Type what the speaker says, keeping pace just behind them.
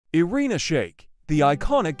Irina Shayk, the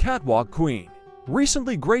iconic catwalk queen,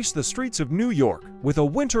 recently graced the streets of New York with a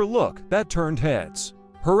winter look that turned heads.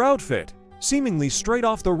 Her outfit, seemingly straight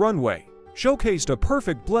off the runway, showcased a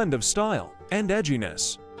perfect blend of style and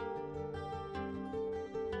edginess.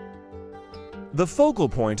 The focal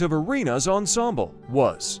point of Irina's ensemble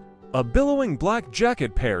was a billowing black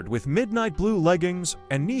jacket paired with midnight blue leggings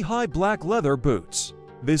and knee-high black leather boots.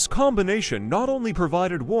 This combination not only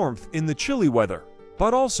provided warmth in the chilly weather,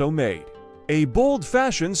 but also made a bold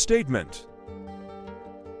fashion statement.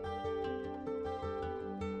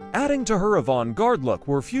 Adding to her avant-garde look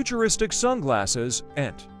were futuristic sunglasses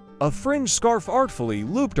and a fringe scarf artfully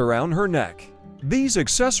looped around her neck. These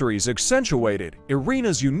accessories accentuated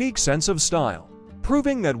Irina's unique sense of style,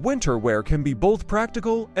 proving that winter wear can be both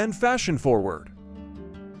practical and fashion-forward.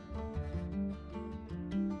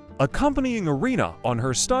 Accompanying Irina on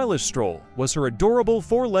her stylish stroll was her adorable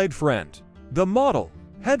four-legged friend. The model,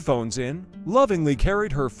 headphones in, lovingly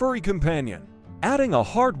carried her furry companion, adding a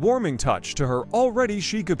heart-warming touch to her already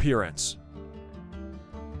chic appearance.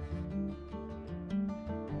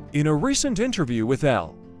 In a recent interview with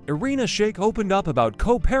Elle, Irina Shayk opened up about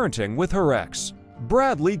co-parenting with her ex,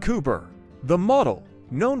 Bradley Cooper. The model,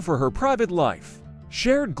 known for her private life,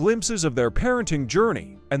 shared glimpses of their parenting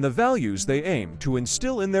journey and the values they aim to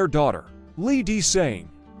instill in their daughter, Lee, saying,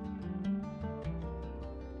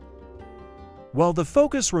 "While the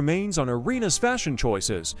focus remains on Irina's fashion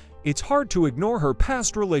choices, it's hard to ignore her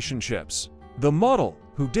past relationships." The model,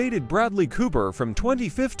 who dated Bradley Cooper from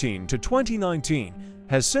 2015 to 2019,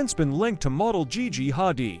 has since been linked to model Gigi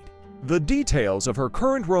Hadid. The details of her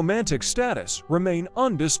current romantic status remain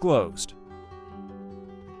undisclosed.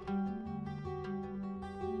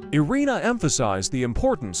 Irina emphasized the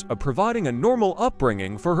importance of providing a normal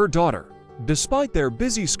upbringing for her daughter. Despite their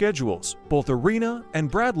busy schedules, both Irina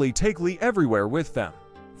and Bradley take Lee everywhere with them,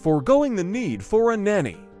 foregoing the need for a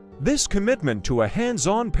nanny. This commitment to a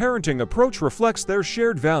hands-on parenting approach reflects their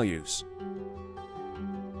shared values.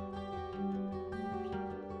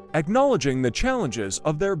 Acknowledging the challenges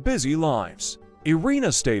of their busy lives,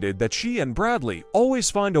 Irina stated that she and Bradley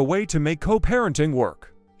always find a way to make co-parenting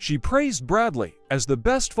work. She praised Bradley as the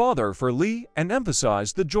best father for Lee and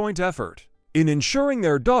emphasized the joint effort in ensuring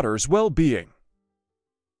their daughter's well-being.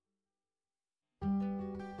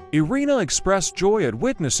 Irina expressed joy at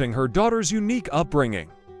witnessing her daughter's unique upbringing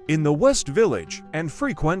in the West Village and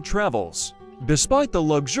frequent travels. Despite the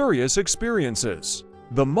luxurious experiences,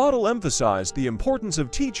 the model emphasized the importance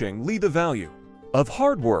of teaching Lee the value of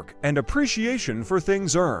hard work and appreciation for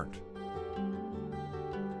things earned.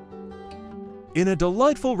 In a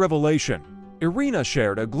delightful revelation, Irina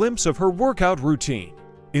shared a glimpse of her workout routine,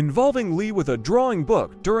 involving Lee with a drawing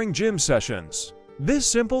book during gym sessions. This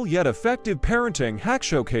simple yet effective parenting hack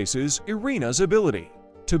showcases Irina's ability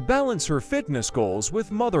to balance her fitness goals with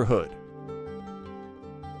motherhood.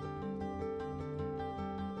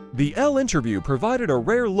 The Elle interview provided a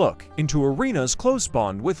rare look into Irina's close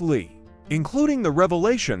bond with Lee, including the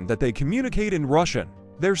revelation that they communicate in Russian,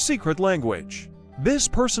 their secret language. This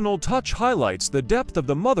personal touch highlights the depth of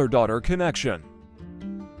the mother-daughter connection.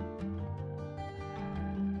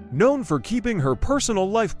 Known for keeping her personal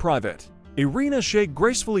life private, Irina Shayk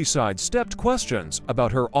gracefully sidestepped questions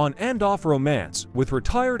about her on- and off romance with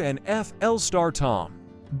retired NFL star Tom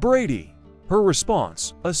Brady. Her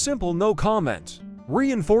response, a simple no comment,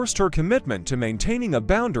 reinforced her commitment to maintaining a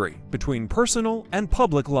boundary between personal and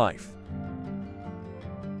public life.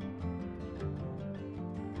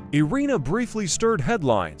 Irina briefly stirred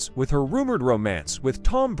headlines with her rumored romance with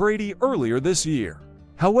Tom Brady earlier this year.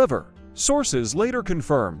 However, sources later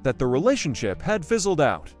confirmed that the relationship had fizzled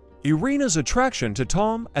out. Irina's attraction to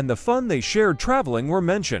Tom and the fun they shared traveling were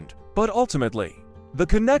mentioned, but ultimately, the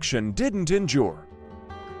connection didn't endure.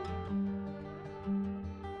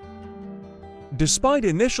 Despite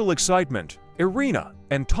initial excitement, Irina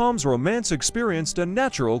and Tom's romance experienced a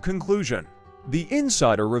natural conclusion. The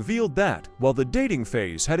insider revealed that, while the dating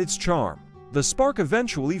phase had its charm, the spark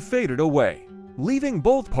eventually faded away, leaving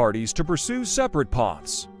both parties to pursue separate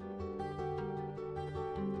paths.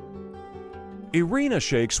 Irina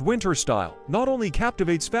Shayk's winter style not only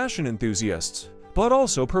captivates fashion enthusiasts, but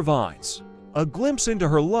also provides a glimpse into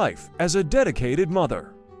her life as a dedicated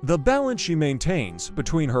mother. The balance she maintains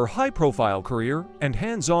between her high-profile career and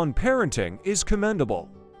hands-on parenting is commendable,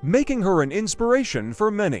 making her an inspiration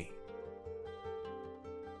for many.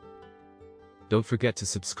 Don't forget to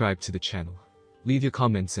subscribe to the channel. Leave your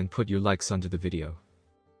comments and put your likes under the video.